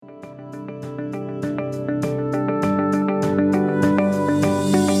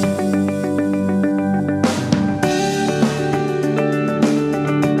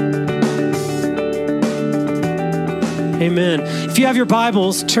If you have your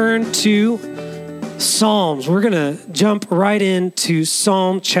Bibles, turn to Psalms. We're going to jump right into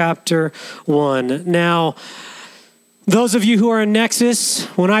Psalm chapter 1. Now, those of you who are in Nexus,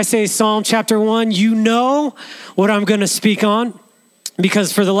 when I say Psalm chapter 1, you know what I'm going to speak on,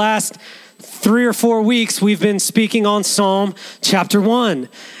 because for the last 3 or 4 weeks, we've been speaking on Psalm chapter 1.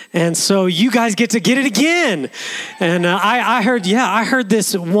 And so you guys get to get it again. And I heard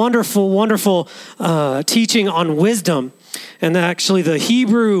this wonderful teaching on wisdom. And actually the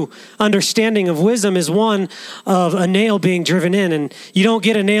Hebrew understanding of wisdom is one of a nail being driven in. And you don't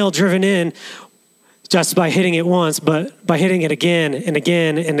get a nail driven in just by hitting it once, but by hitting it again and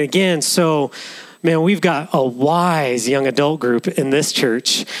again and again. So, man, we've got a wise young adult group in this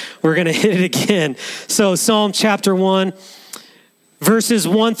church. We're going to hit it again. So Psalm chapter 1. Verses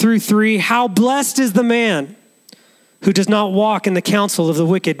 1 through 3, how blessed is the man who does not walk in the counsel of the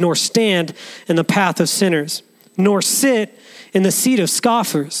wicked, nor stand in the path of sinners, nor sit in the seat of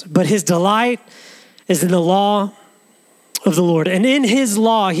scoffers, but his delight is in the law of the Lord. And in his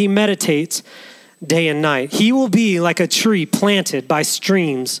law he meditates day and night. He will be like a tree planted by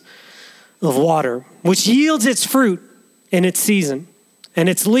streams of water, which yields its fruit in its season, and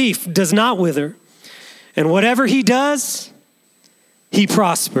its leaf does not wither. And whatever he does, he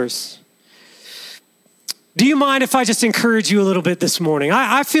prospers. Do you mind if I just encourage you a little bit this morning?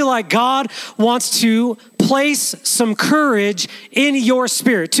 I feel like God wants to place some courage in your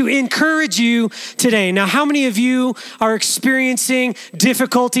spirit to encourage you today. Now, how many of you are experiencing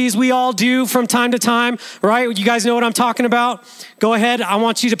difficulties? We all do from time to time, right? You guys know what I'm talking about? Go ahead. I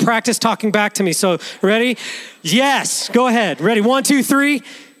want you to practice talking back to me. So, ready? Yes. Go ahead. Ready? 1, 2, 3.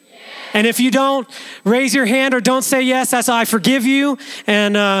 And if you don't raise your hand or don't say yes, that's I forgive you.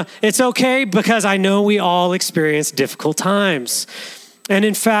 And it's okay, because I know we all experience difficult times. And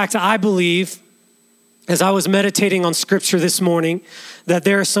in fact, I believe, as I was meditating on scripture this morning, that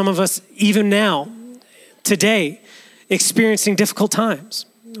there are some of us even now, today, experiencing difficult times,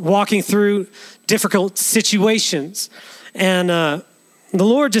 walking through difficult situations. And the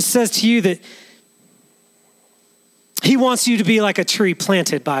Lord just says to you that he wants you to be like a tree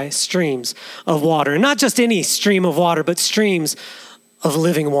planted by streams of water. And not just any stream of water, but streams of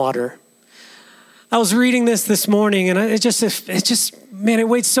living water. I was reading this morning, and it just, man, it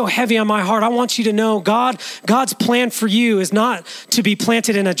weighed so heavy on my heart. I want you to know God's plan for you is not to be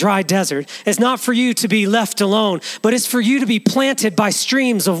planted in a dry desert. It's not for you to be left alone, but it's for you to be planted by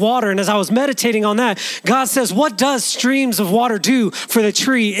streams of water. And as I was meditating on that, God says, what does streams of water do for the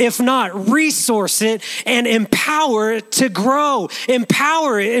tree? If not resource it and empower it to grow,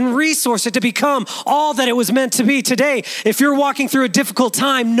 empower it and resource it to become all that it was meant to be. Today, if you're walking through a difficult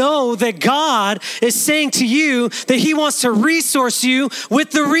time, know that God is saying to you that he wants to resource you with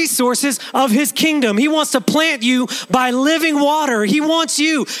the resources of his kingdom. He wants to plant you by living water. He wants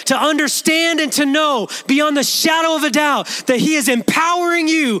you to understand and to know beyond the shadow of a doubt that he is empowering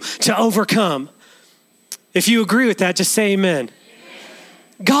you to overcome. If you agree with that, just say amen.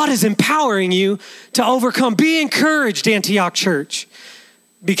 God is empowering you to overcome. Be encouraged, Antioch Church,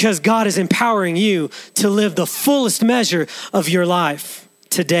 because God is empowering you to live the fullest measure of your life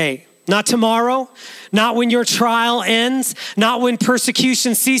today. Not tomorrow, not when your trial ends, not when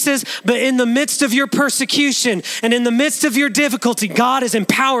persecution ceases, but in the midst of your persecution and in the midst of your difficulty, God is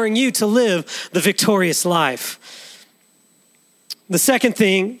empowering you to live the victorious life. The second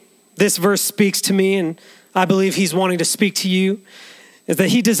thing this verse speaks to me, and I believe he's wanting to speak to you, is that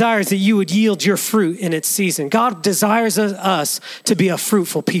he desires that you would yield your fruit in its season. God desires us to be a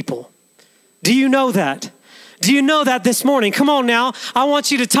fruitful people. Do you know that? Do you know that this morning? Come on now. I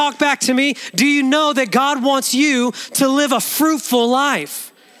want you to talk back to me. Do you know that God wants you to live a fruitful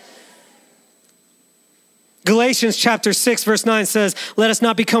life? Galatians chapter 6, verse 9 says, let us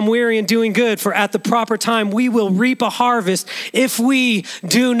not become weary in doing good, for at the proper time we will reap a harvest if we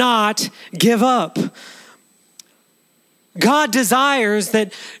do not give up. God desires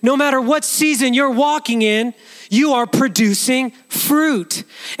that no matter what season you're walking in, you are producing fruit.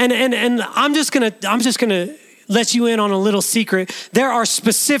 And I'm just gonna let you in on a little secret. There are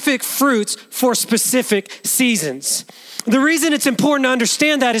specific fruits for specific seasons. The reason it's important to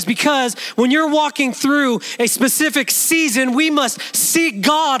understand that is because when you're walking through a specific season, we must seek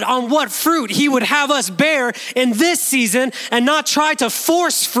God on what fruit he would have us bear in this season and not try to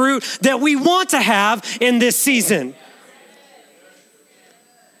force fruit that we want to have in this season.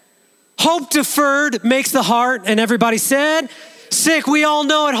 Hope deferred makes the heart, and everybody said, sick. We all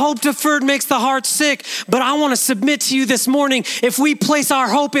know it. Hope deferred makes the heart sick. But I want to submit to you this morning, if we place our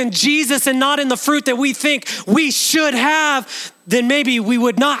hope in Jesus and not in the fruit that we think we should have, then maybe we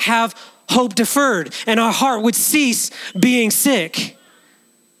would not have hope deferred, and our heart would cease being sick.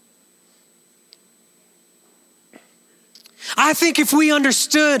 I think if we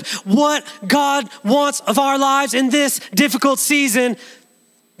understood what God wants of our lives in this difficult season,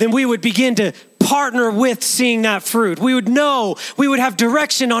 then we would begin to partner with seeing that fruit. We would know, we would have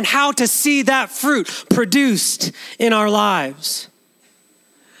direction on how to see that fruit produced in our lives.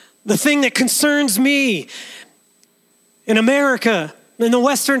 The thing that concerns me in America, in the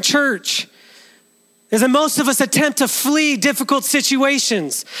Western church, is that most of us attempt to flee difficult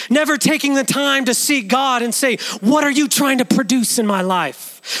situations, never taking the time to seek God and say, what are you trying to produce in my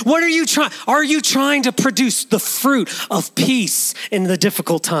life? Are you trying to produce the fruit of peace in the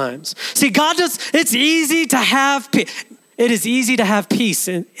difficult times? See, it's easy to have peace. It is easy to have peace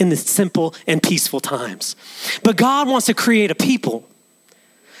in the simple and peaceful times. But God wants to create a people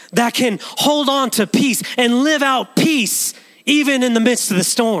that can hold on to peace and live out peace even in the midst of the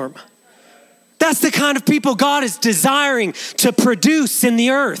storm. That's the kind of people God is desiring to produce in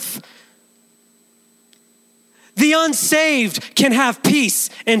the earth. The unsaved can have peace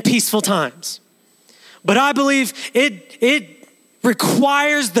in peaceful times. But I believe it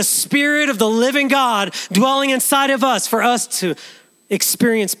requires the Spirit of the living God dwelling inside of us for us to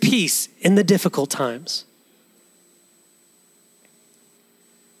experience peace in the difficult times.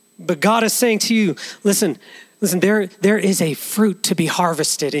 But God is saying to you, listen, there is a fruit to be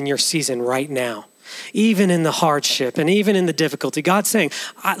harvested in your season right now, even in the hardship and even in the difficulty. God's saying,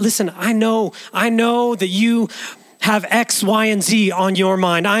 listen, I know that you have X, Y, and Z on your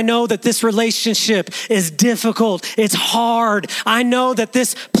mind. I know that this relationship is difficult. It's hard. I know that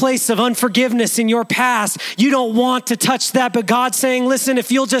this place of unforgiveness in your past, you don't want to touch that. But God's saying, listen,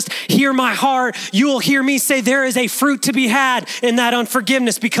 if you'll just hear my heart, you will hear me say there is a fruit to be had in that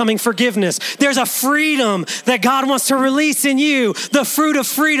unforgiveness becoming forgiveness. There's a freedom that God wants to release in you, the fruit of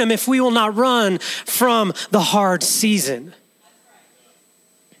freedom if we will not run from the hard season.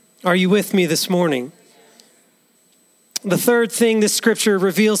 Are you with me this morning? The third thing this scripture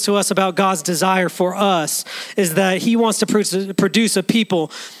reveals to us about God's desire for us is that he wants to produce a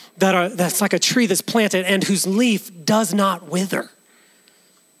people that's like a tree that's planted and whose leaf does not wither.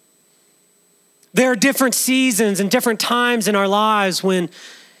 There are different seasons and different times in our lives when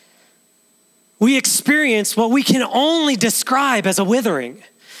we experience what we can only describe as a withering.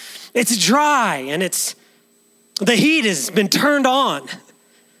 It's dry and the heat has been turned on.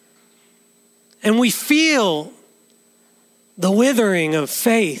 And we feel the withering of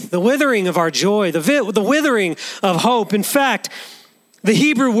faith, the withering of our joy, the withering of hope. In fact, the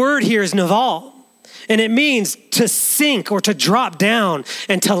Hebrew word here is naval, and it means to sink or to drop down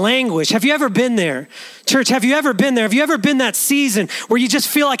and to languish. Have you ever been there? Church, have you ever been there? Have you ever been that season where you just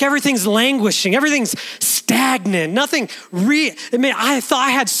feel like everything's languishing, everything's stagnant, I thought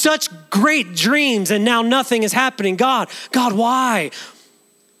I had such great dreams and now nothing is happening. God, why?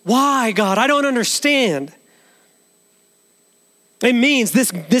 Why, God? I don't understand. It means,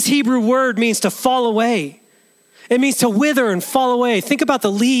 this Hebrew word means to fall away. It means to wither and fall away. Think about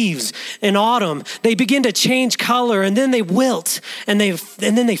the leaves in autumn. They begin to change color and then they wilt and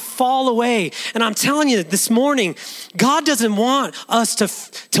then they fall away. And I'm telling you this morning, God doesn't want us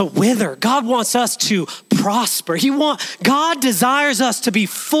to wither. God wants us to prosper. God desires us to be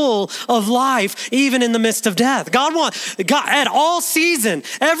full of life even in the midst of death. God at all season,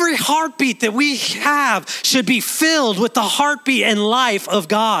 every heartbeat that we have should be filled with the heartbeat and life of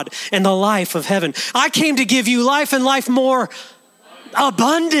God and the life of heaven. I came to give you life and life more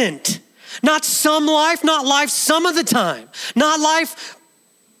abundant. Not some life, not life some of the time, not life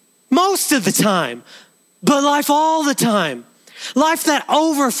most of the time, but life all the time. Life that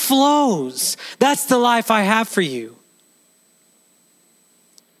overflows. That's the life I have for you.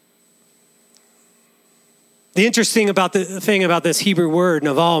 The interesting thing about this Hebrew word,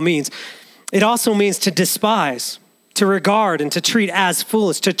 naval, it also means to despise, to regard, and to treat as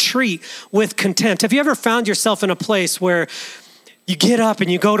foolish, to treat with contempt. Have you ever found yourself in a place where you get up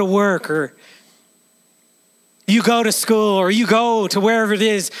and you go to work, or you go to school, or you go to wherever it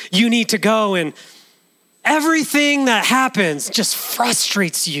is you need to go, and everything that happens just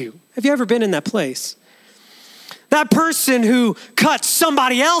frustrates you? Have you ever been in that place? That person who cut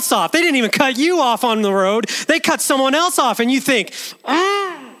somebody else off, they didn't even cut you off on the road. They cut someone else off, and you think,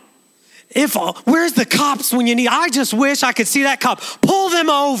 where's the cops when you need? I just wish I could see that cop. Pull them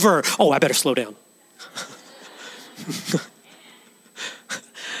over. Oh, I better slow down.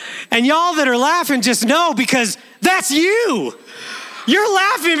 And y'all that are laughing just know, because that's you. You're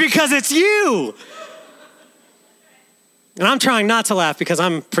laughing because it's you. And I'm trying not to laugh because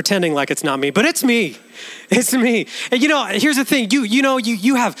I'm pretending like it's not me, but it's me. It's me. And here's the thing.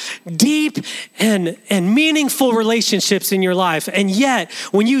 You have deep and meaningful relationships in your life. And yet,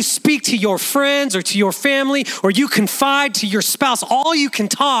 when you speak to your friends or to your family, or you confide to your spouse, all you can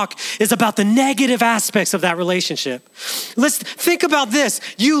talk is about the negative aspects of that relationship. Let's think about this.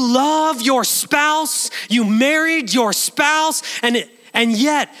 You love your spouse. You married your spouse. And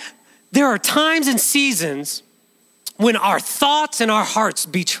yet, there are times and seasons when our thoughts and our hearts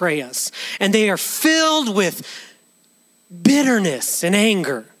betray us, and they are filled with bitterness and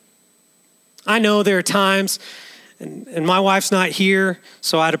anger. I know there are times, and my wife's not here,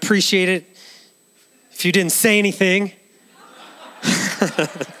 so I'd appreciate it if you didn't say anything.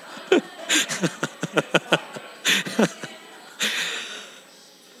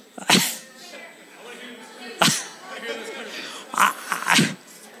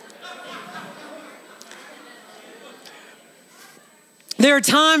 There are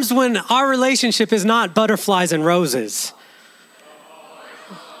times when our relationship is not butterflies and roses.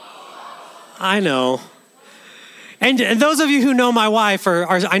 I know. And those of you who know my wife,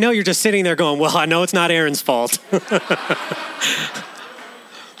 I know you're just sitting there going, well, I know it's not Aaron's fault.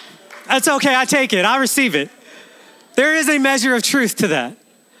 That's okay, I take it, I receive it. There is a measure of truth to that.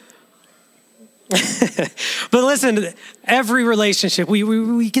 But listen, every relationship,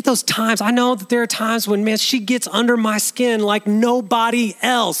 we get those times. I know that there are times when, man, she gets under my skin like nobody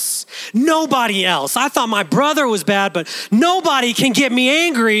else. Nobody else. I thought my brother was bad, but nobody can get me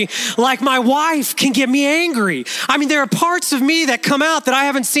angry like my wife can get me angry. I mean, there are parts of me that come out that I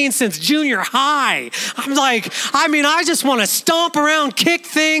haven't seen since junior high. I'm like, I just want to stomp around, kick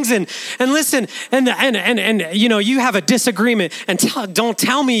things, and listen, and you have a disagreement, and don't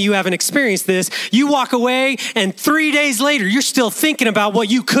tell me you haven't experienced this. You walk away, and 3 days later, you're still thinking about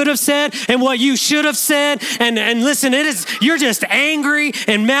what you could have said and what you should have said. And listen, you're just angry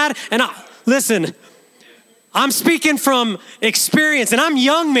and mad. And listen, I'm speaking from experience, and I'm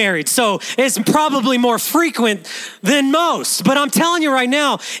young married, so it's probably more frequent than most. But I'm telling you right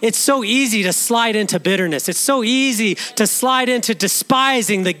now, it's so easy to slide into bitterness. It's so easy to slide into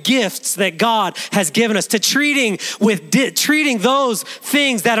despising the gifts that God has given us, to treating those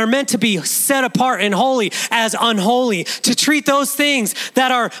things that are meant to be set apart and holy as unholy, to treat those things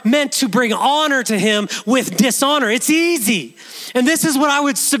that are meant to bring honor to Him with dishonor. It's easy. And this is what I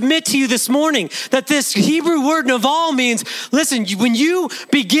would submit to you this morning, that this Hebrew word naval means, listen, when you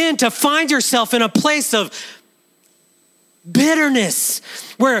begin to find yourself in a place of bitterness,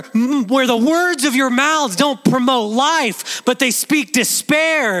 where the words of your mouths don't promote life, but they speak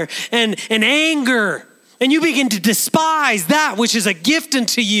despair and anger, and you begin to despise that which is a gift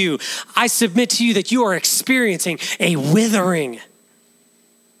unto you, I submit to you that you are experiencing a withering.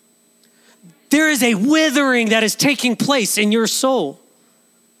 There is a withering that is taking place in your soul.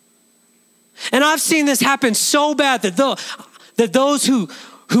 And I've seen this happen so bad that those who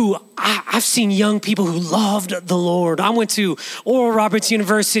I've seen young people who loved the Lord. I went to Oral Roberts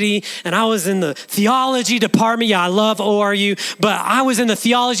University, and I was in the theology department. Yeah, I love ORU, but I was in the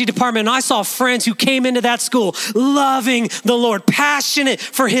theology department, and I saw friends who came into that school loving the Lord, passionate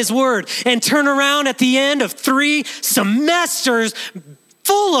for His word, and turn around at the end of 3 semesters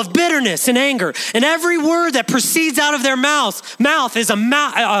full of bitterness and anger. And every word that proceeds out of their mouth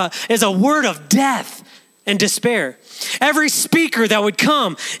is a word of death and despair. Every speaker that would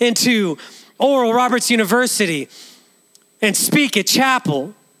come into Oral Roberts University and speak at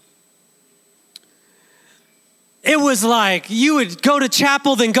chapel, it was like you would go to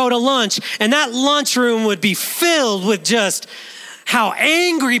chapel, then go to lunch, and that lunchroom would be filled with just how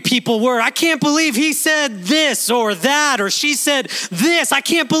angry people were. I can't believe he said this or that, or she said this. I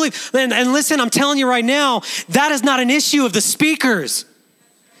can't believe. And listen, I'm telling you right now, that is not an issue of the speakers.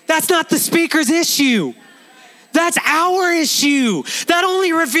 That's not the speaker's issue. That's our issue. That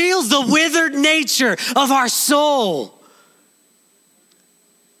only reveals the withered nature of our soul.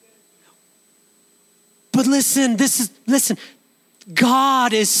 But listen,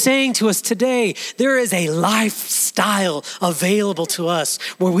 God is saying to us today, there is a lifestyle available to us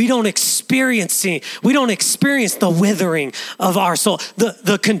where we don't experience the withering of our soul.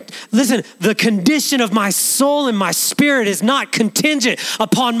 The condition of my soul and my spirit is not contingent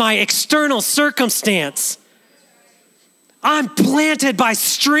upon my external circumstance. I'm planted by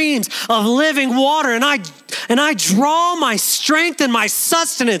streams of living water, and I draw my strength and my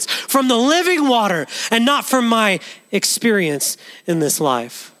sustenance from the living water and not from my experience in this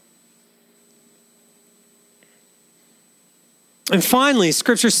life. And finally,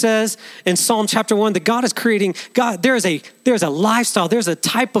 scripture says in Psalm chapter 1 that God is creating, there's a lifestyle, there's a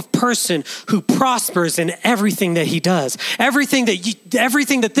type of person who prospers in everything that he does. Everything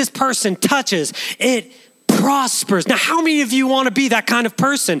that this person touches, it prospers. Now, how many of you want to be that kind of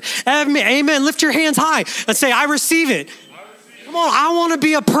person? Amen. Lift your hands high and say, I receive it. Come on, I want to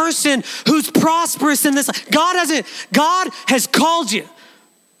be a person who's prosperous in this. God has called you.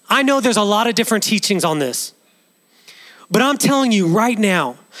 I know there's a lot of different teachings on this. But I'm telling you right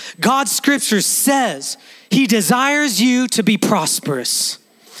now, God's scripture says he desires you to be prosperous.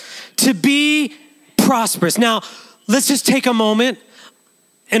 To be prosperous. Now, let's just take a moment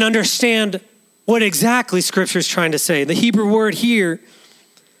and understand what exactly scripture is trying to say. The Hebrew word here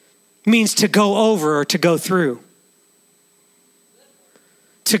means to go over or to go through.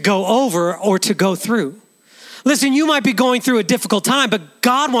 To go over or to go through. Listen, you might be going through a difficult time, but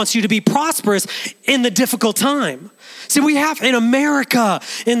God wants you to be prosperous in the difficult time. See, we have in America,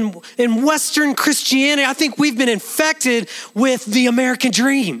 in Western Christianity, I think we've been infected with the American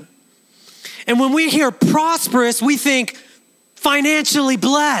dream. And when we hear prosperous, we think financially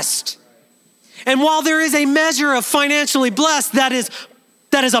blessed. And while there is a measure of financially blessed that is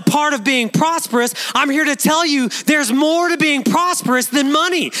a part of being prosperous, I'm here to tell you there's more to being prosperous than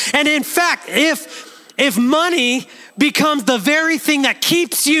money. And in fact, if money becomes the very thing that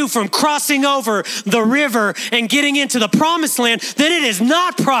keeps you from crossing over the river and getting into the promised land, then it is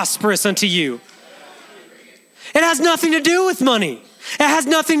not prosperous unto you. It has nothing to do with money. It has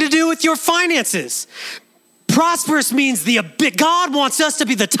nothing to do with your finances. Prosperous means God wants us to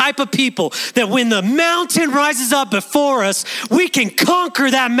be the type of people that when the mountain rises up before us, we can conquer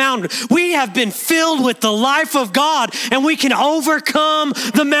that mountain. We have been filled with the life of God and we can overcome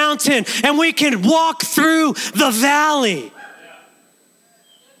the mountain and we can walk through the valley.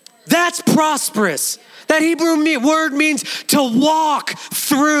 That's prosperous. That Hebrew word means to walk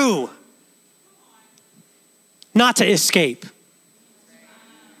through, not to escape.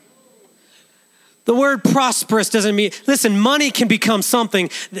 The word prosperous doesn't mean, listen, money can become something,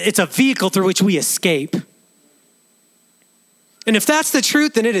 it's a vehicle through which we escape. And if that's the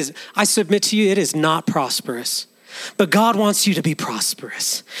truth, then I submit to you, it is not prosperous. But God wants you to be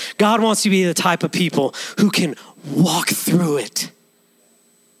prosperous. God wants you to be the type of people who can walk through it.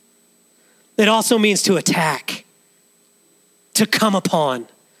 It also means to attack, to come upon,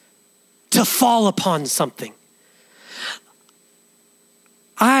 to fall upon something.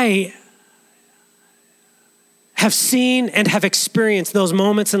 I have seen and have experienced those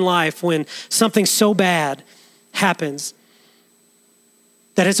moments in life when something so bad happens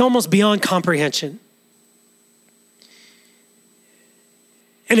that it's almost beyond comprehension.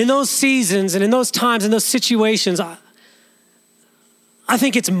 And in those seasons and in those times, in those situations, I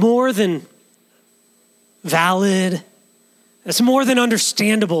think it's more than valid. It's more than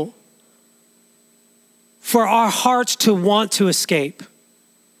understandable for our hearts to want to escape.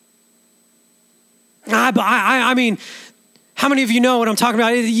 I mean, how many of you know what I'm talking about?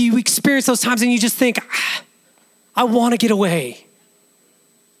 You experience those times and you just think, I want to get away.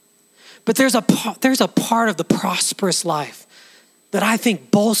 But there's a part of the prosperous life that I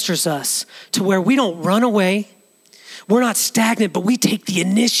think bolsters us to where we don't run away. We're not stagnant, but we take the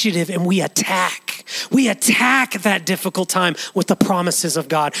initiative and we attack. We attack that difficult time with the promises of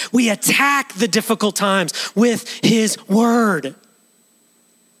God. We attack the difficult times with his word.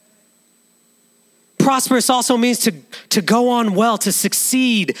 Prosperous also means to go on well, to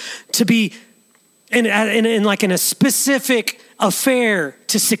succeed, to be in a specific affair,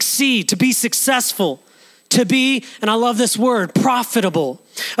 to succeed, to be successful, to be, and I love this word, profitable.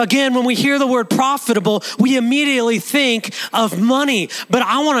 Again, when we hear the word profitable, we immediately think of money. But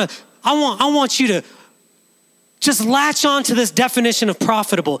I want you to just latch on to this definition of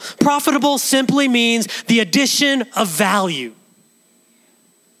profitable. Profitable simply means the addition of value.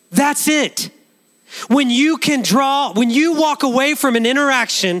 That's it. When you walk away from an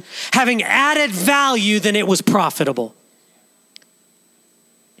interaction having added value, then it was profitable.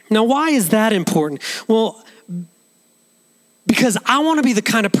 Now, why is that important? Well, because I want to be the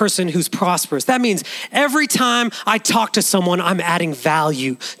kind of person who's prosperous. That means every time I talk to someone, I'm adding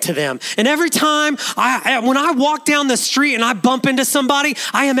value to them. And every time when I walk down the street and I bump into somebody,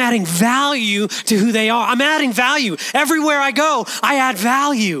 I am adding value to who they are. I'm adding value. Everywhere I go, I add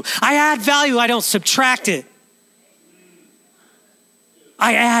value. I add value. I don't subtract it.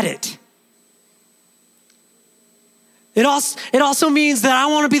 I add it. It also means that I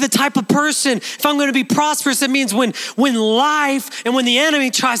want to be the type of person, if I'm going to be prosperous, it means when life and when the enemy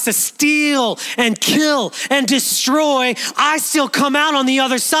tries to steal and kill and destroy, I still come out on the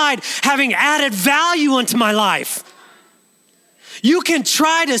other side having added value into my life. You can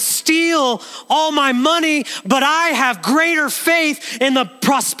try to steal all my money, but I have greater faith in the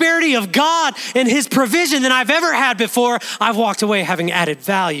prosperity of God and his provision than I've ever had before. I've walked away having added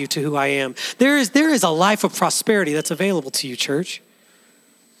value to who I am. There is a life of prosperity that's available to you, church.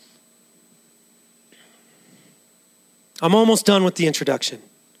 I'm almost done with the introduction.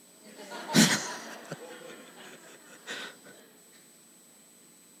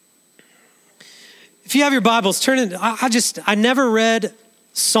 If you have your Bibles, turn it. I never read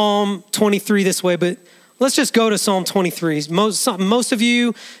Psalm 23 this way, but let's just go to Psalm 23. Most of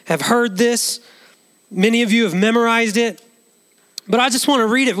you have heard this. Many of you have memorized it. But I just want to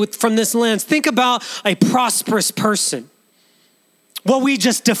read it from this lens. Think about a prosperous person. What we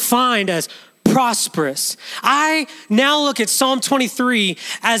just defined as prosperous. I now look at Psalm 23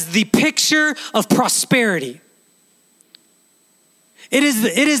 as the picture of prosperity. It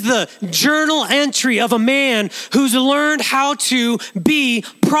is the journal entry of a man who's learned how to be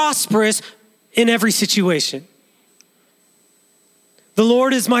prosperous in every situation. The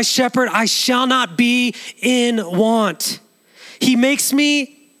Lord is my shepherd, I shall not be in want. He makes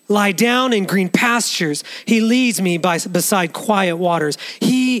me lie down in green pastures. He leads me beside quiet waters.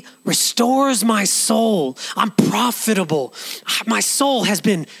 He restores my soul. I'm profitable. My soul has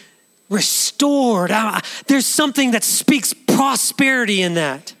been restored. There's something that speaks prosperity in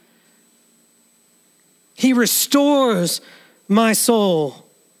that. He restores my soul.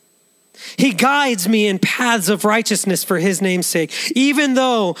 He guides me in paths of righteousness for his name's sake. Even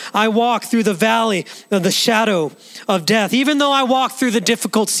though I walk through the valley of the shadow of death, even though I walk through the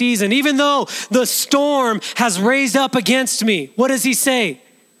difficult season, even though the storm has raised up against me, what does he say?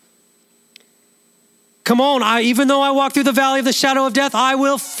 Come on, even though I walk through the valley of the shadow of death, I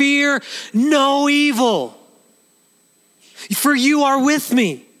will fear no evil. For you are with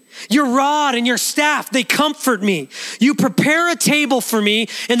me. Your rod and your staff, they comfort me. You prepare a table for me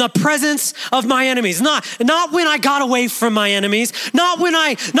in the presence of my enemies. Not when I got away from my enemies. Not when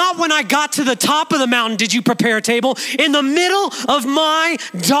I got to the top of the mountain did you prepare a table. In the middle of my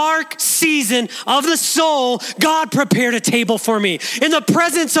dark season of the soul, God prepared a table for me. In the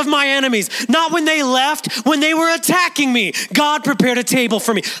presence of my enemies. Not when they left, when they were attacking me. God prepared a table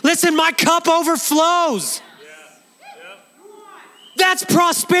for me. Listen, my cup overflows. That's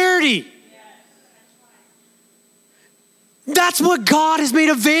prosperity. That's what God has made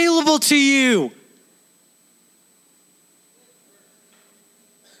available to you.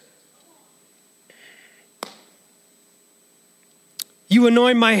 You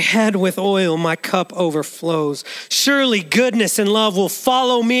anoint my head with oil, my cup overflows. Surely goodness and love will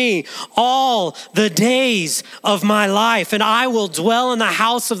follow me all the days of my life, and I will dwell in the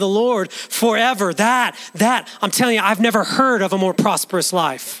house of the Lord forever. That, I'm telling you, I've never heard of a more prosperous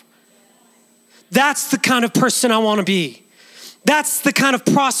life. That's the kind of person I want to be. That's the kind of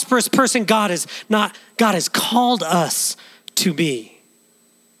prosperous person God has called us to be.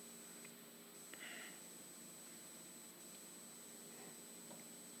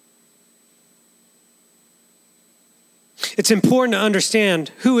 It's important to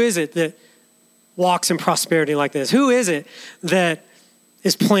understand, who is it that walks in prosperity like this? Who is it that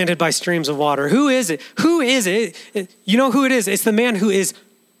is planted by streams of water? Who is it? You know who it is? It's the man who is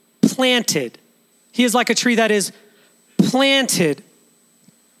planted. He is like a tree that is planted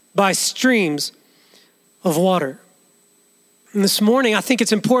by streams of water. And this morning, I think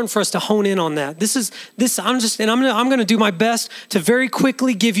it's important for us to hone in on that. I'm going to do my best to very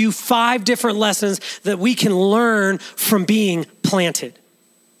quickly give you 5 different lessons that we can learn from being planted.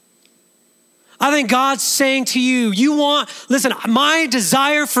 I think God's saying to you, listen, my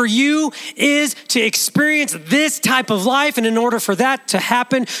desire for you is to experience this type of life. And in order for that to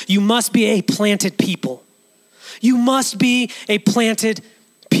happen, you must be a planted people. You must be a planted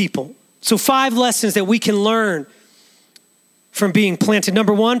people. So 5 lessons that we can learn from being planted.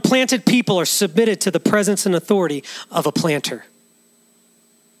 Number 1, planted people are submitted to the presence and authority of a planter.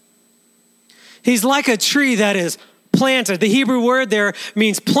 He's like a tree that is planted. The Hebrew word there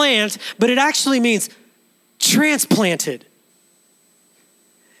means plant, but it actually means transplanted.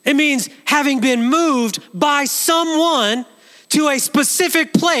 It means having been moved by someone to a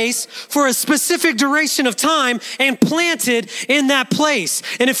specific place for a specific duration of time and planted in that place.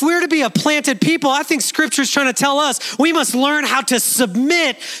 And if we're to be a planted people, I think Scripture's trying to tell us we must learn how to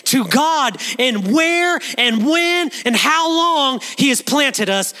submit to God and where and when and how long He has planted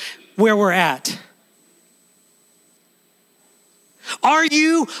us where we're at. Are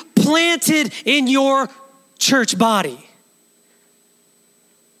you planted in your church body?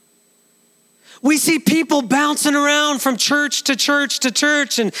 We see people bouncing around from church to church to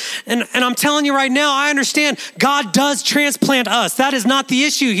church. And I'm telling you right now, I understand God does transplant us. That is not the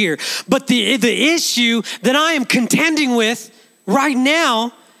issue here. But the issue that I am contending with right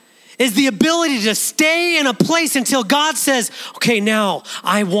now is the ability to stay in a place until God says, okay, now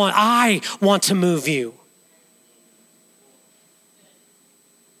I want to move you.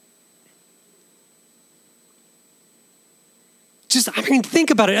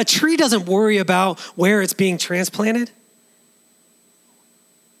 Think about it. A tree doesn't worry about where it's being transplanted.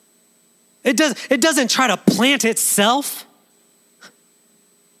 It doesn't try to plant itself.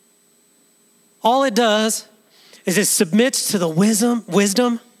 All it does is it submits to the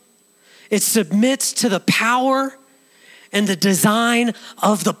wisdom. It submits to the power and the design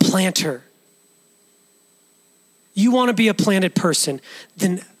of the planter. You want to be a planted person,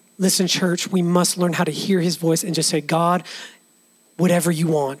 then listen, church, we must learn how to hear his voice and just say, God, whatever you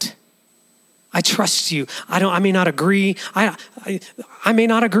want. I trust you. I may not agree. I may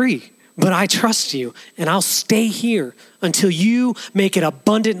not agree, but I trust you. And I'll stay here until you make it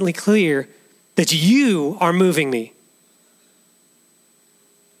abundantly clear that you are moving me.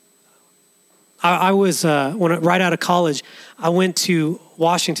 I was, right out of college, I went to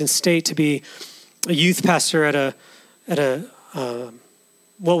Washington State to be a youth pastor at a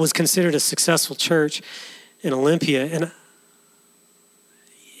what was considered a successful church in Olympia. And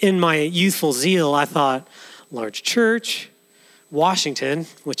in my youthful zeal, I thought, large church, Washington,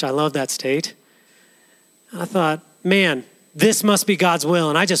 which I love that state. I thought, man, this must be God's will.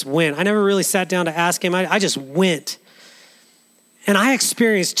 And I just went. I never really sat down to ask him. I just went. And I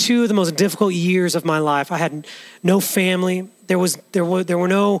experienced two of the most difficult years of my life. I had no family. There were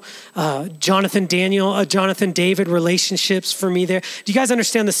no Jonathan David relationships for me there. Do you guys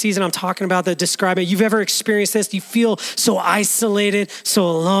understand the season I'm talking about that describe it? You've ever experienced this? You feel so isolated, so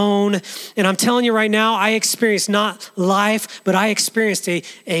alone. And I'm telling you right now, I experienced not life, but I experienced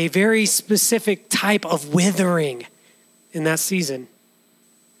a very specific type of withering in that season.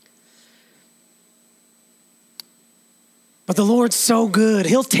 But the Lord's so good.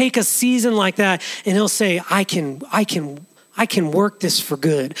 He'll take a season like that and he'll say, I can work this for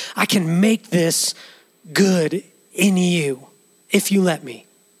good. I can make this good in you if you let me.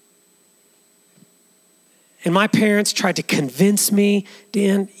 And my parents tried to convince me,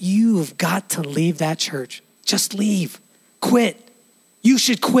 Dan, you've got to leave that church. Just leave. Quit. You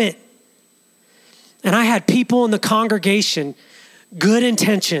should quit. And I had people in the congregation, good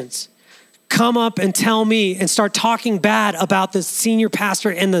intentions, come up and tell me and start talking bad about the senior pastor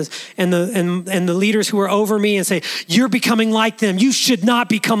and the leaders who are over me and say, you're becoming like them. You should not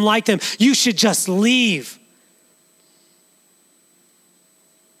become like them. You should just leave.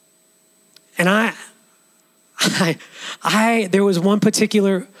 And there was one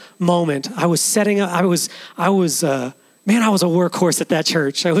particular moment. I was setting up, I was a workhorse at that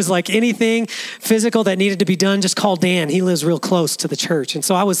church. I was like anything physical that needed to be done, just call Dan. He lives real close to the church. And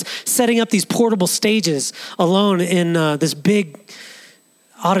so I was setting up these portable stages alone in this big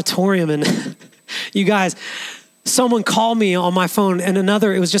auditorium. And you guys, someone called me on my phone and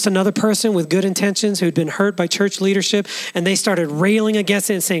it was just another person with good intentions who'd been hurt by church leadership. And they started railing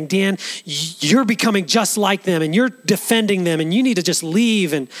against it and saying, Dan, you're becoming just like them and you're defending them and you need to just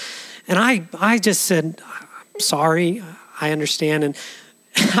leave. And I just said, sorry, I understand. And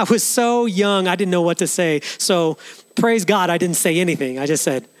I was so young, I didn't know what to say. So praise God, I didn't say anything. I just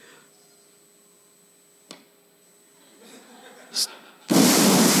said,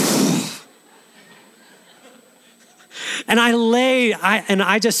 and I'm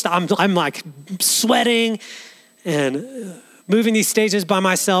like sweating and moving these stages by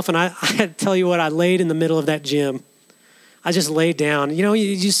myself. And I tell you what, I laid in the middle of that gym. I just laid down. You know,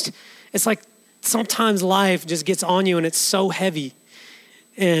 it's like, sometimes life just gets on you and it's so heavy.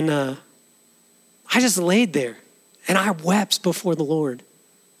 And I just laid there and I wept before the Lord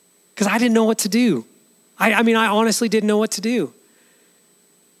because I didn't know what to do. I honestly didn't know what to do.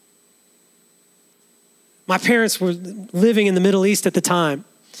 My parents were living in the Middle East at the time.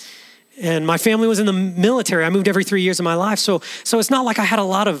 And my family was in the military. I moved every 3 years of my life. So it's not like I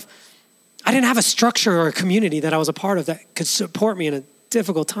didn't have a structure or a community that I was a part of that could support me in a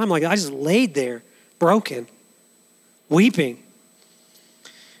difficult time like that. I just laid there, broken, weeping,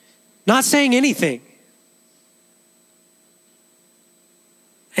 not saying anything.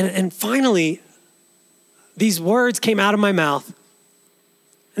 And finally, these words came out of my mouth.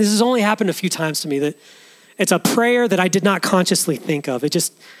 This has only happened a few times to me, that it's a prayer that I did not consciously think of. It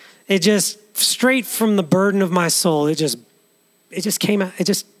just straight from the burden of my soul, it just came out, it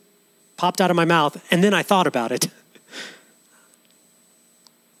just popped out of my mouth. And then I thought about it.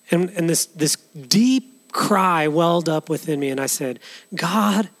 And this deep cry welled up within me, and I said,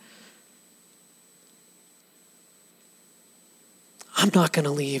 God, I'm not going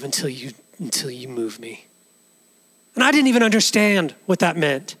to leave until you move me. And I didn't even understand what that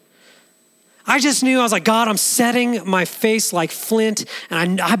meant. I just knew, I was like, God, I'm setting my face like flint,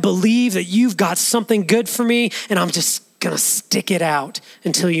 and I believe that you've got something good for me, and I'm just going to stick it out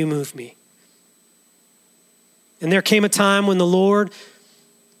until you move me. And there came a time when the Lord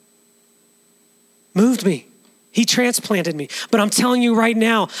moved me. He transplanted me. But I'm telling you right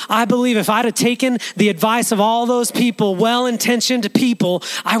now, I believe if I'd have taken the advice of all those people, well-intentioned people,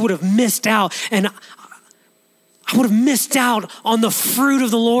 I would have missed out. And I would have missed out on the fruit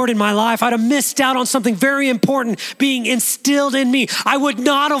of the Lord in my life. I'd have missed out on something very important being instilled in me. I would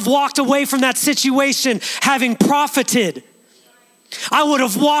not have walked away from that situation having profited. I would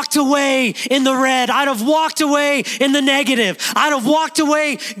have walked away in the red. I'd have walked away in the negative. I'd have walked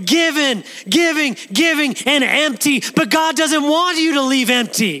away giving, and empty. But God doesn't want you to leave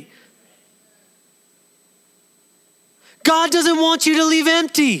empty. God doesn't want you to leave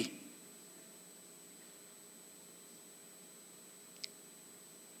empty.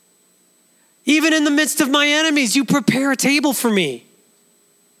 Even in the midst of my enemies, you prepare a table for me.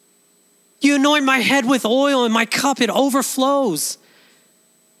 You anoint my head with oil, and my cup, it overflows.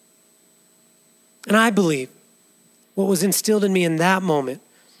 And I believe what was instilled in me in that moment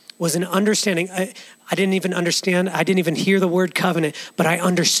was an understanding. I didn't even understand. I didn't even hear the word covenant, but I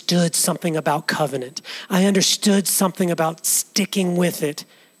understood something about covenant. I understood something about sticking with it.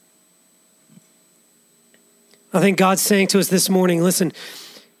 I think God's saying to us this morning, listen,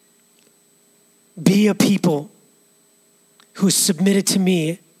 be a people who is submitted to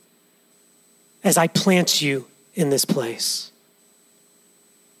me as I plant you in this place.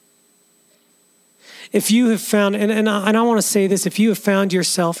 If you have found, and I want to say this, if you have found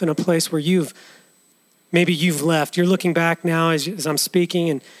yourself in a place where maybe you've left, you're looking back now as I'm speaking,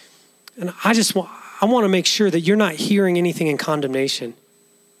 and I want to make sure that you're not hearing anything in condemnation.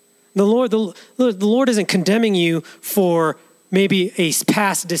 The Lord isn't condemning you for maybe a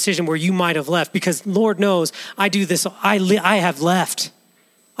past decision where you might have left, because Lord knows I do this. I have left.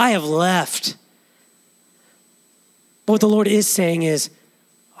 I have left. But what the Lord is saying is,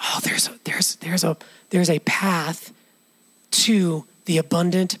 there's a path to the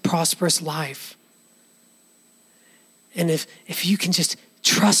abundant, prosperous life. And if you can just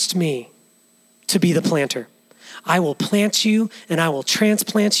trust me to be the planter, I will plant you and I will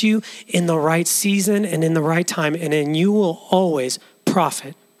transplant you in the right season and in the right time, and then you will always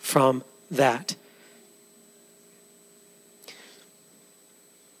profit from that.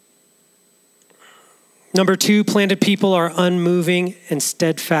 Number 2, planted people are unmoving and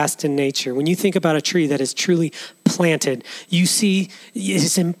steadfast in nature. When you think about a tree that is truly planted, you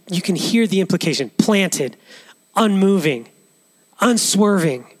can hear the implication. Planted, unmoving,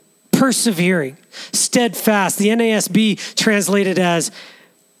 unswerving, persevering, steadfast. The NASB translates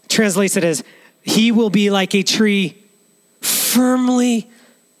it as, he will be like a tree firmly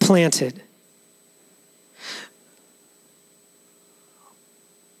planted.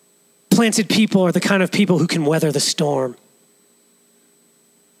 Planted people are the kind of people who can weather the storm.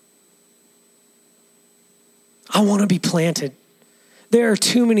 I want to be planted. There are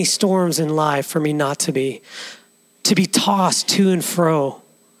too many storms in life for me not to be tossed to and fro.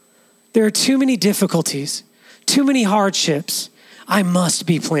 There are too many difficulties, too many hardships. I must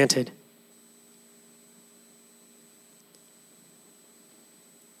be planted.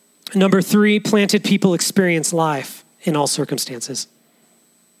 Number 3, planted people experience life in all circumstances.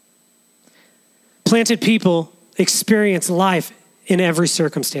 Planted people experience life in every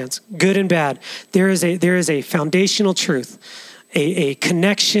circumstance, good and bad. There is a foundational truth, a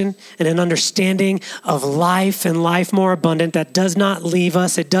connection and an understanding of life and life more abundant that does not leave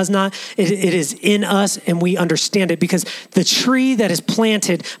us. It is in us, and we understand it, because the tree that is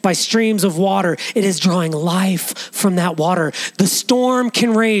planted by streams of water, it is drawing life from that water. The storm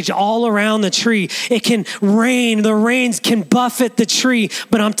can rage all around the tree. It can rain. The rains can buffet the tree.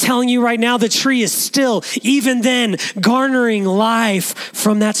 But I'm telling you right now, the tree is still, even then, garnering life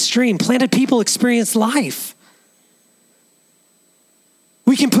from that stream. Planted people experience life.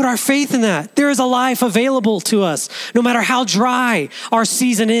 We can put our faith in that. There is a life available to us, no matter how dry our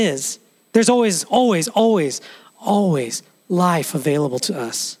season is. There's always, always, always, always life available to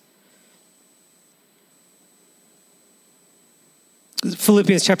us.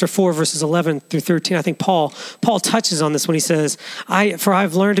 Philippians chapter 4, verses 11 through 13. I think Paul touches on this when he says, for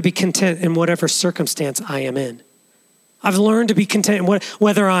I've learned to be content in whatever circumstance I am in. I've learned to be content in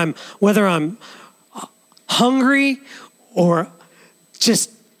whether I'm hungry or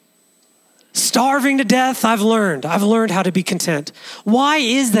just starving to death, I've learned how to be content. Why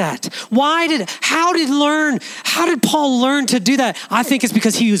is that? How did Paul learn to do that? I think it's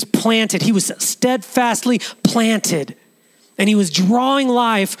because he was planted. He was steadfastly planted. And he was drawing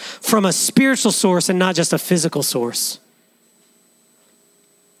life from a spiritual source and not just a physical source.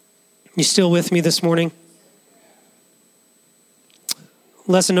 You still with me this morning?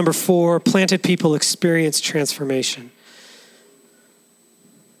 Lesson number 4, planted people experience transformation.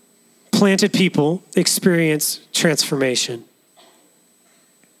 Planted people experience transformation.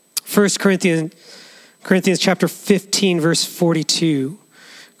 1 Corinthians chapter 15, verse 42.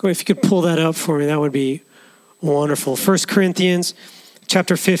 If you could pull that up for me, that would be wonderful. 1 Corinthians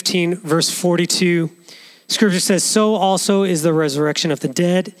chapter 15, verse 42. Scripture says, so also is the resurrection of the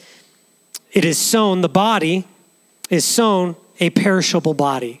dead. It is sown, the body is sown a perishable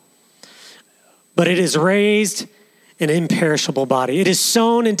body, but it is raised an imperishable body. It is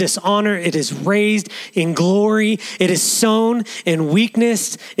sown in dishonor. It is raised in glory. It is sown in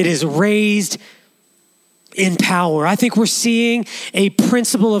weakness. It is raised in power. I think we're seeing a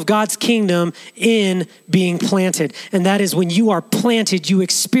principle of God's kingdom in being planted. And that is when you are planted, you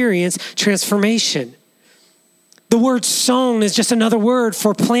experience transformation. The word sown is just another word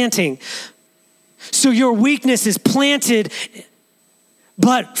for planting. So your weakness is planted,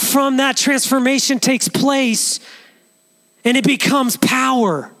 but from that transformation takes place and it becomes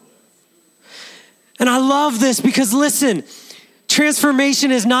power. And I love this because listen,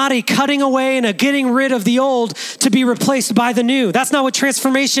 transformation is not a cutting away and a getting rid of the old to be replaced by the new. That's not what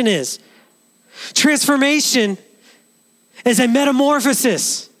transformation is. Transformation is a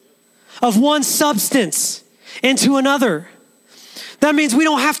metamorphosis of one substance into another. That means we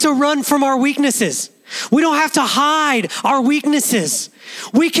don't have to run from our weaknesses. We don't have to hide our weaknesses.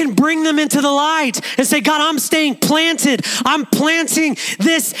 We can bring them into the light and say, God, I'm staying planted. I'm planting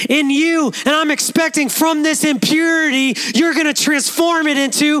this in you. And I'm expecting from this impurity, you're going to transform it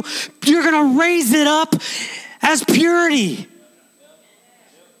into, you're going to raise it up as purity.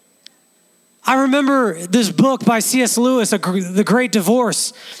 I remember this book by C.S. Lewis, The Great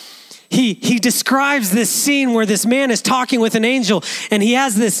Divorce. He describes this scene where this man is talking with an angel and he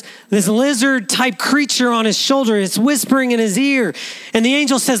has this lizard type creature on his shoulder. It's whispering in his ear. And the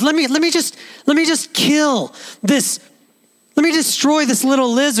angel says, let me just kill this. Let me destroy this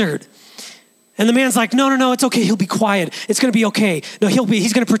little lizard. And the man's like, no, it's okay. He'll be quiet. It's going to be okay. No,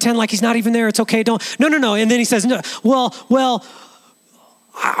 he's going to pretend like he's not even there. It's okay. No. And then he says, no, well,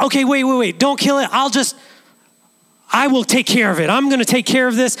 okay, wait. Don't kill it. I will take care of it. I'm going to take care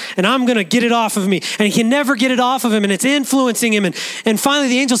of this and I'm going to get it off of me. And he can never get it off of him and it's influencing him. And finally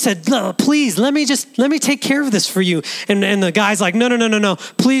the angel said, please, let me take care of this for you. And the guy's like, no.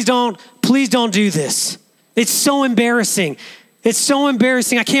 Please don't do this. It's so embarrassing. It's so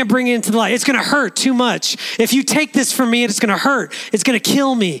embarrassing. I can't bring it into the light. It's going to hurt too much. If you take this from me, it's going to hurt. It's going to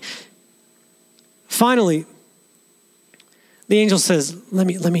kill me. Finally, the angel says, let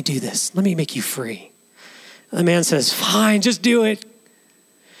me do this. Let me make you free. The man says, fine, just do it.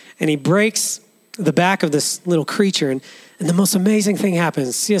 And he breaks the back of this little creature. And the most amazing thing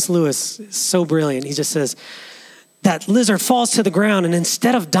happens. C.S. Lewis is so brilliant. He just says, that lizard falls to the ground. And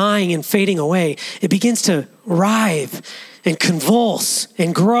instead of dying and fading away, it begins to writhe and convulse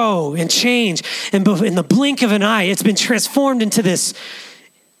and grow and change. And in the blink of an eye, it's been transformed into this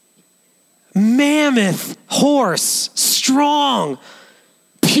mammoth horse, strong,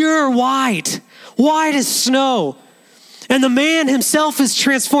 pure white as snow. And the man himself is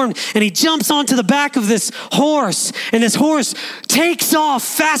transformed and he jumps onto the back of this horse and this horse takes off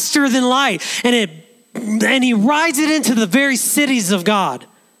faster than light and he rides it into the very cities of God.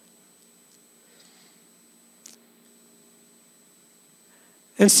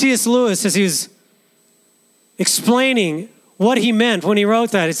 And C.S. Lewis, as he was explaining what he meant when he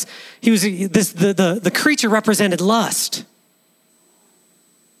wrote that, the creature represented lust.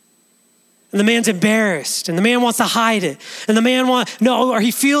 And the man's embarrassed and the man wants to hide it. And the man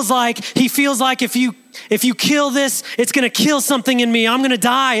he feels like if you kill this, it's going to kill something in me. I'm going to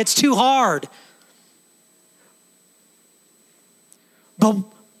die. It's too hard. But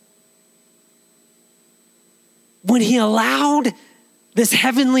when he allowed this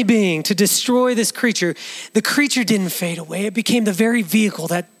heavenly being to destroy this creature, the creature didn't fade away. It became the very vehicle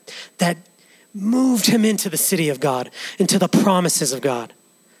that moved him into the city of God, into the promises of God.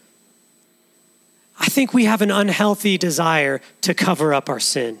 I think we have an unhealthy desire to cover up our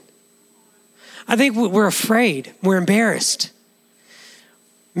sin. I think we're afraid. We're embarrassed.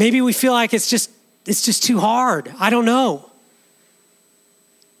 Maybe we feel like it's just too hard. I don't know.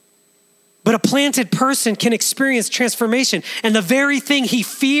 But a planted person can experience transformation. And the very thing he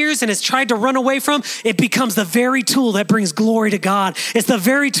fears and has tried to run away from, it becomes the very tool that brings glory to God. It's the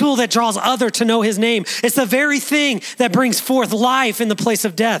very tool that draws others to know his name. It's the very thing that brings forth life in the place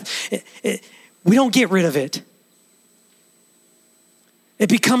of death. We don't get rid of it. It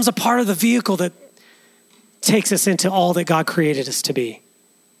becomes a part of the vehicle that takes us into all that God created us to be.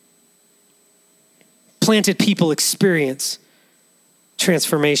 Planted people experience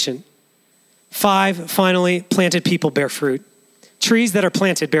transformation. 5, finally, planted people bear fruit. Trees that are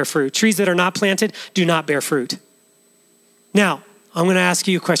planted bear fruit. Trees that are not planted do not bear fruit. Now, I'm going to ask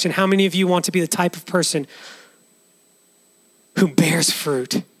you a question. How many of you want to be the type of person who bears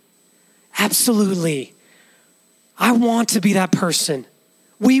fruit? Absolutely. I want to be that person.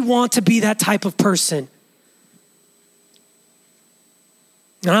 We want to be that type of person.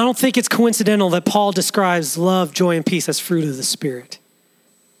 And I don't think it's coincidental that Paul describes love, joy, and peace as fruit of the Spirit.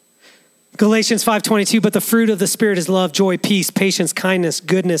 Galatians 5:22, but the fruit of the Spirit is love, joy, peace, patience, kindness,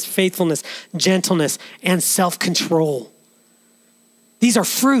 goodness, faithfulness, gentleness, and self-control. These are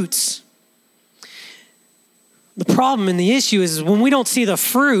fruits. The problem and the issue is when we don't see the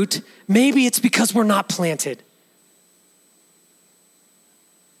fruit, maybe it's because we're not planted.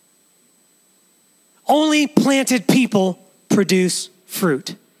 Only planted people produce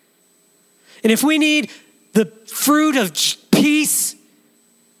fruit. And if we need the fruit of peace,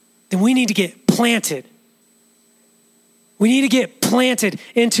 then we need to get planted. We need to get planted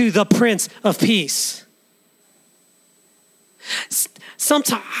into the Prince of Peace.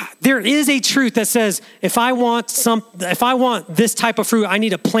 Sometimes there is a truth that says, if I want this type of fruit, I need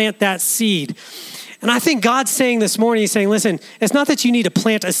to plant that seed. And I think God's saying this morning, he's saying, listen, it's not that you need to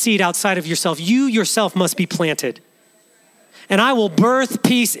plant a seed outside of yourself. You yourself must be planted. And I will birth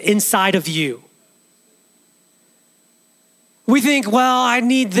peace inside of you. We think, well, I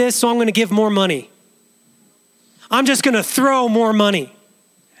need this, so I'm going to give more money. I'm just going to throw more money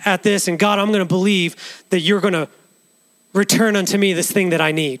at this, and God, I'm going to believe that you're going to return unto me this thing that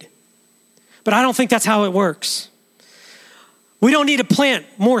I need. But I don't think that's how it works. We don't need to plant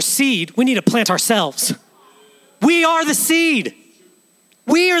more seed. We need to plant ourselves. We are the seed.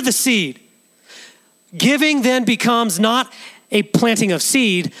 We are the seed. Giving then becomes not a planting of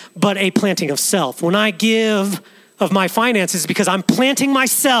seed, but a planting of self. When I give of my finances, because I'm planting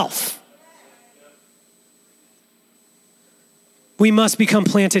myself. We must become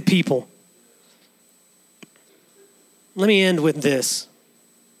planted people. Let me end with this.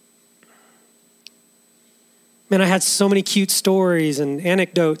 Man, I had so many cute stories and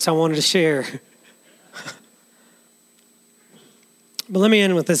anecdotes I wanted to share. But let me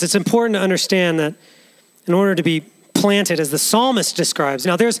end with this. It's important to understand that in order to be planted, as the psalmist describes.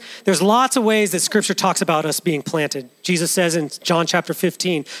 Now, there's lots of ways that Scripture talks about us being planted. Jesus says in John chapter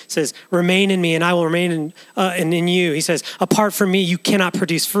 15, says, remain in me and I will remain in you. He says, apart from me, you cannot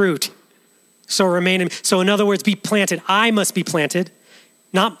produce fruit. So remain in me. So in other words, be planted. I must be planted.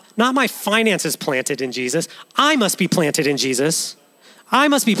 Not my finances planted in Jesus. I must be planted in Jesus. I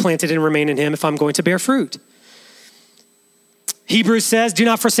must be planted and remain in him if I'm going to bear fruit. Hebrews says, do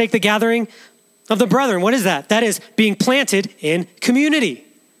not forsake the gathering of the brethren. What is that? That is being planted in community.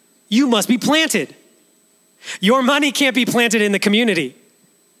 You must be planted. Your money can't be planted in the community.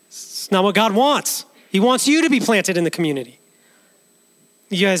 It's not what God wants. He wants you to be planted in the community.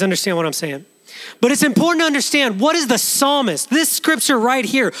 You guys understand what I'm saying? But it's important to understand, what is the psalmist, this scripture right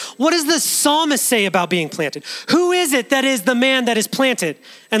here, what does the psalmist say about being planted? Who is it that is the man that is planted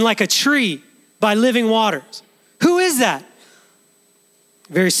and like a tree by living waters? Who is that?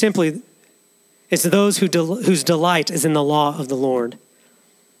 Very simply, it's those whose delight is in the law of the Lord,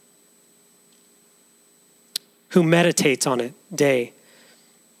 who meditates on it day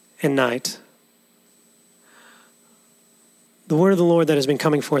and night. The word of the Lord that has been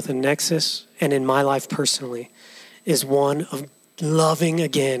coming forth in Nexus and in my life personally is one of loving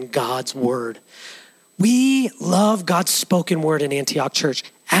again God's word. We love God's spoken word in Antioch Church,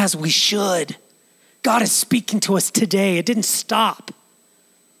 as we should. God is speaking to us today. It didn't stop.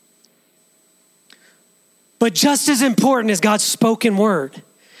 But just as important as God's spoken word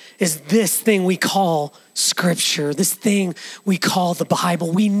is this thing we call Scripture, this thing we call the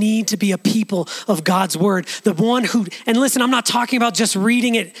Bible. We need to be a people of God's word. The one who, and listen, I'm not talking about just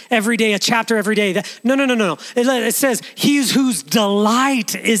reading it every day, a chapter every day. No. It says, he's whose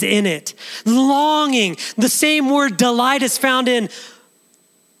delight is in it. Longing. The same word delight is found in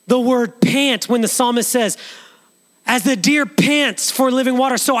the word pant when the psalmist says, as the deer pants for living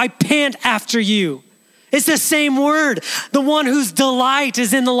water, so I pant after you. It's the same word. The one whose delight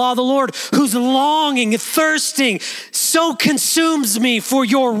is in the law of the Lord, whose longing, thirsting, so consumes me for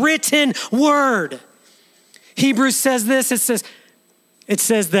your written word. Hebrews says this, it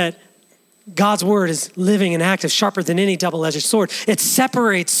says that God's word is living and active, sharper than any double-edged sword. It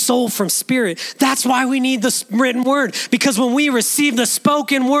separates soul from spirit. That's why we need the written word, because when we receive the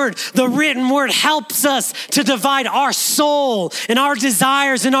spoken word, the written word helps us to divide our soul and our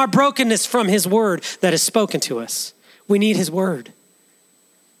desires and our brokenness from his word that is spoken to us. We need his word.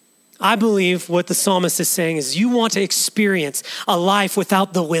 I believe what the psalmist is saying is you want to experience a life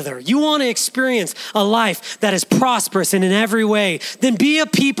without the wither. You want to experience a life that is prosperous and in every way. Then be a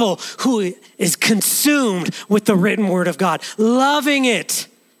people who is consumed with the written word of God, loving it,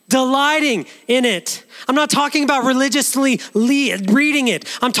 delighting in it. I'm not talking about religiously reading it.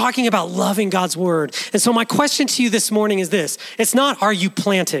 I'm talking about loving God's word. And so my question to you this morning is this. It's not, are you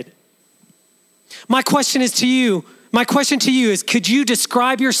planted? My question to you is, could you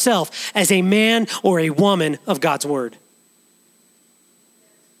describe yourself as a man or a woman of God's word?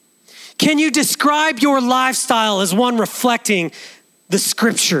 Can you describe your lifestyle as one reflecting the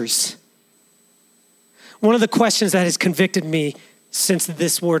scriptures? One of the questions that has convicted me since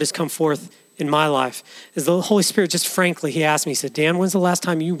this word has come forth in my life is the Holy Spirit, just frankly, he asked me, he said, Dan, when's the last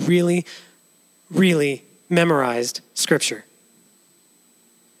time you really, really memorized scripture?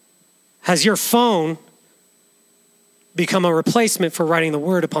 Has your phone become a replacement for writing the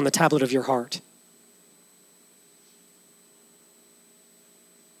word upon the tablet of your heart?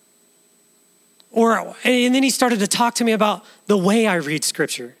 And then he started to talk to me about the way I read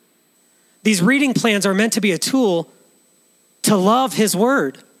scripture. These reading plans are meant to be a tool to love his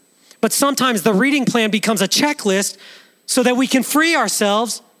word. But sometimes the reading plan becomes a checklist so that we can free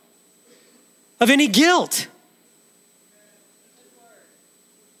ourselves of any guilt.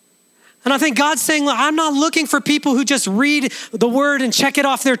 And I think God's saying, look, I'm not looking for people who just read the word and check it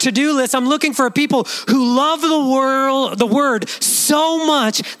off their to-do list. I'm looking for people who love the word so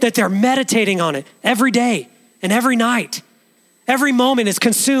much that they're meditating on it every day and every night. Every moment is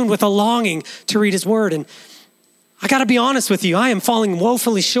consumed with a longing to read his word. And I got to be honest with you, I am falling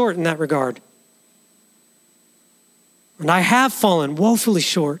woefully short in that regard. And I have fallen woefully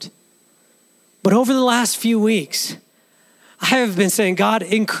short. But over the last few weeks, I have been saying, God,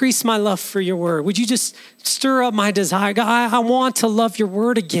 increase my love for your word. Would you just stir up my desire? God, I want to love your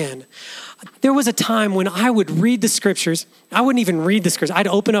word again. There was a time when I would read the scriptures. I wouldn't even read the scriptures. I'd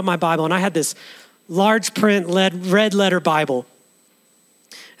open up my Bible and I had this large print red letter Bible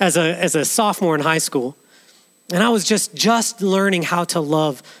as a sophomore in high school. And I was just learning how to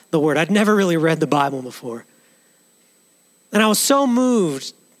love the word. I'd never really read the Bible before. And I was so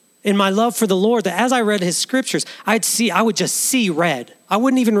moved in my love for the Lord that as I read his scriptures, I would just see red. I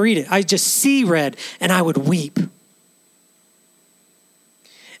wouldn't even read it. I'd just see red and I would weep.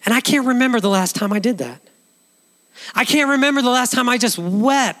 And I can't remember the last time I did that. I can't remember the last time I just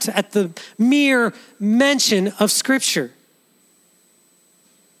wept at the mere mention of scripture.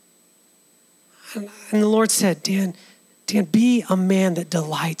 And the Lord said, Dan, be a man that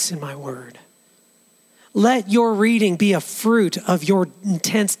delights in my word. Let your reading be a fruit of your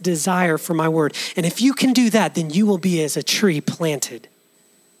intense desire for my word. And if you can do that, then you will be as a tree planted.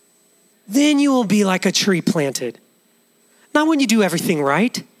 Then you will be like a tree planted. Not when you do everything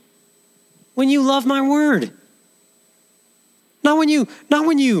right. When you love my word. Not when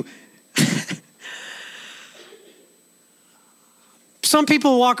you. Some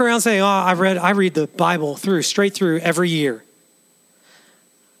people walk around saying, I read the Bible straight through every year.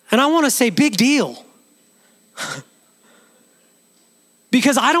 And I want to say, big deal.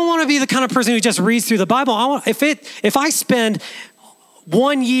 Because I don't want to be the kind of person who just reads through the Bible. If I spend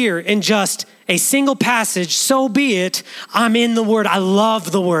 1 year in just a single passage, so be it. I'm in the word. I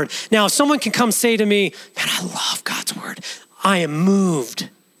love the word. Now, if someone can come say to me, man, I love God's word. I am moved.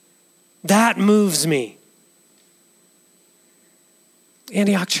 That moves me.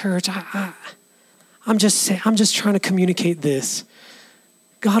 Antioch Church, I'm just trying to communicate this.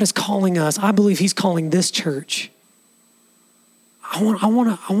 God is calling us. I believe he's calling this church. I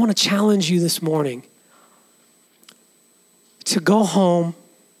want to challenge you this morning to go home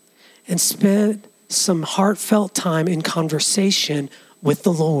and spend some heartfelt time in conversation with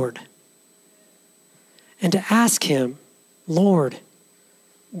the Lord and to ask him, Lord,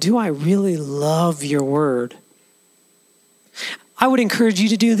 do I really love your word? I would encourage you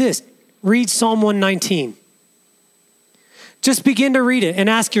to do this. Read Psalm 119. Just begin to read it and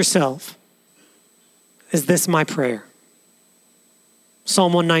ask yourself, is this my prayer?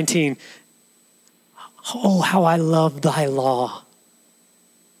 Psalm 119. Oh, how I love thy law,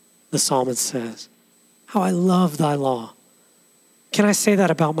 the psalmist says. How I love thy law. Can I say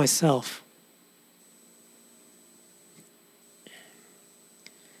that about myself?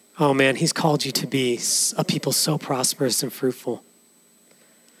 Oh man, he's called you to be a people so prosperous and fruitful.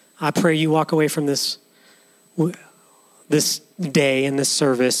 I pray you walk away from this day and this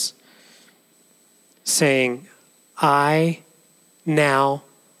service saying, I now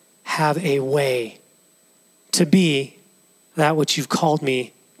have a way to be that which you've called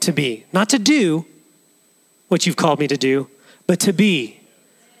me to be. Not to do what you've called me to do, but to be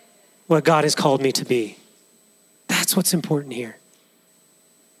what God has called me to be. That's what's important here.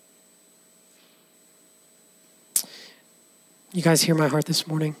 You guys hear my heart this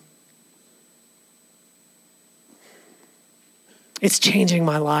morning? It's changing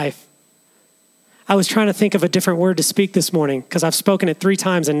my life. I was trying to think of a different word to speak this morning because I've spoken it 3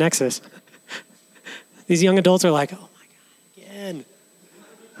 times in Nexus. These young adults are like, oh my God, again.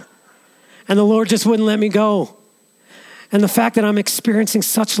 And the Lord just wouldn't let me go. And the fact that I'm experiencing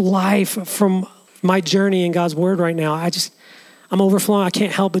such life from my journey in God's word right now, I'm overflowing. I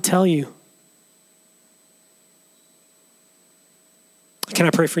can't help but tell you. Can I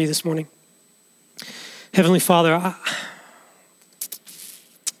pray for you this morning? Heavenly Father,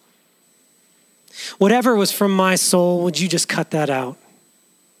 whatever was from my soul, would you just cut that out?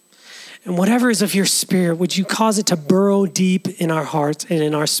 And whatever is of your spirit, would you cause it to burrow deep in our hearts and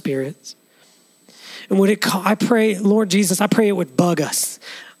in our spirits? And I pray, Lord Jesus, I pray it would bug us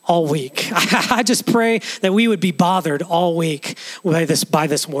all week. I just pray that we would be bothered all week by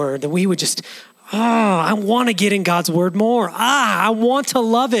this word, that we would just, I want to get in God's word more. I want to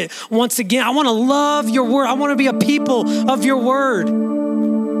love it once again. I want to love your word. I want to be a people of your word.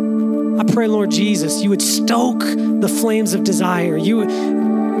 I pray, Lord Jesus, you would stoke the flames of desire.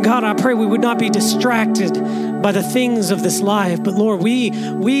 God, I pray we would not be distracted by the things of this life, but Lord,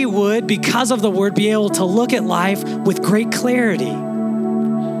 we would, because of the word, be able to look at life with great clarity.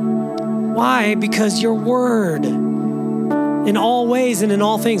 Why? Because your word, in all ways and in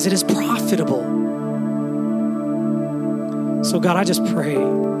all things, it is profitable. So God, I just pray.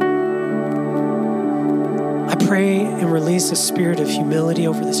 I pray and release a spirit of humility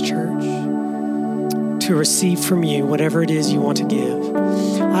over this church to receive from you whatever it is you want to give.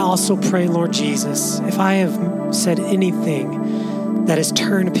 I also pray, Lord Jesus, if I have said anything that has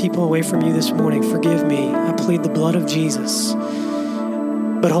turned people away from you this morning, forgive me. I plead the blood of Jesus.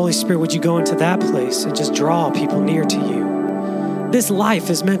 But Holy Spirit, would you go into that place and just draw people near to you? This life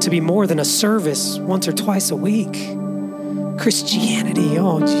is meant to be more than a service once or twice a week. Christianity,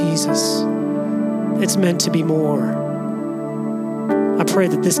 oh Jesus, it's meant to be more. I pray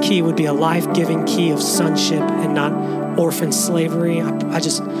that this key would be a life-giving key of sonship and not orphan slavery.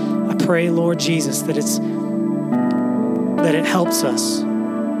 I pray, Lord Jesus, that it helps us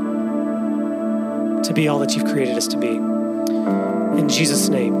to be all that you've created us to be. In Jesus'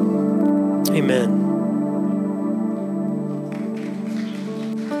 name, amen.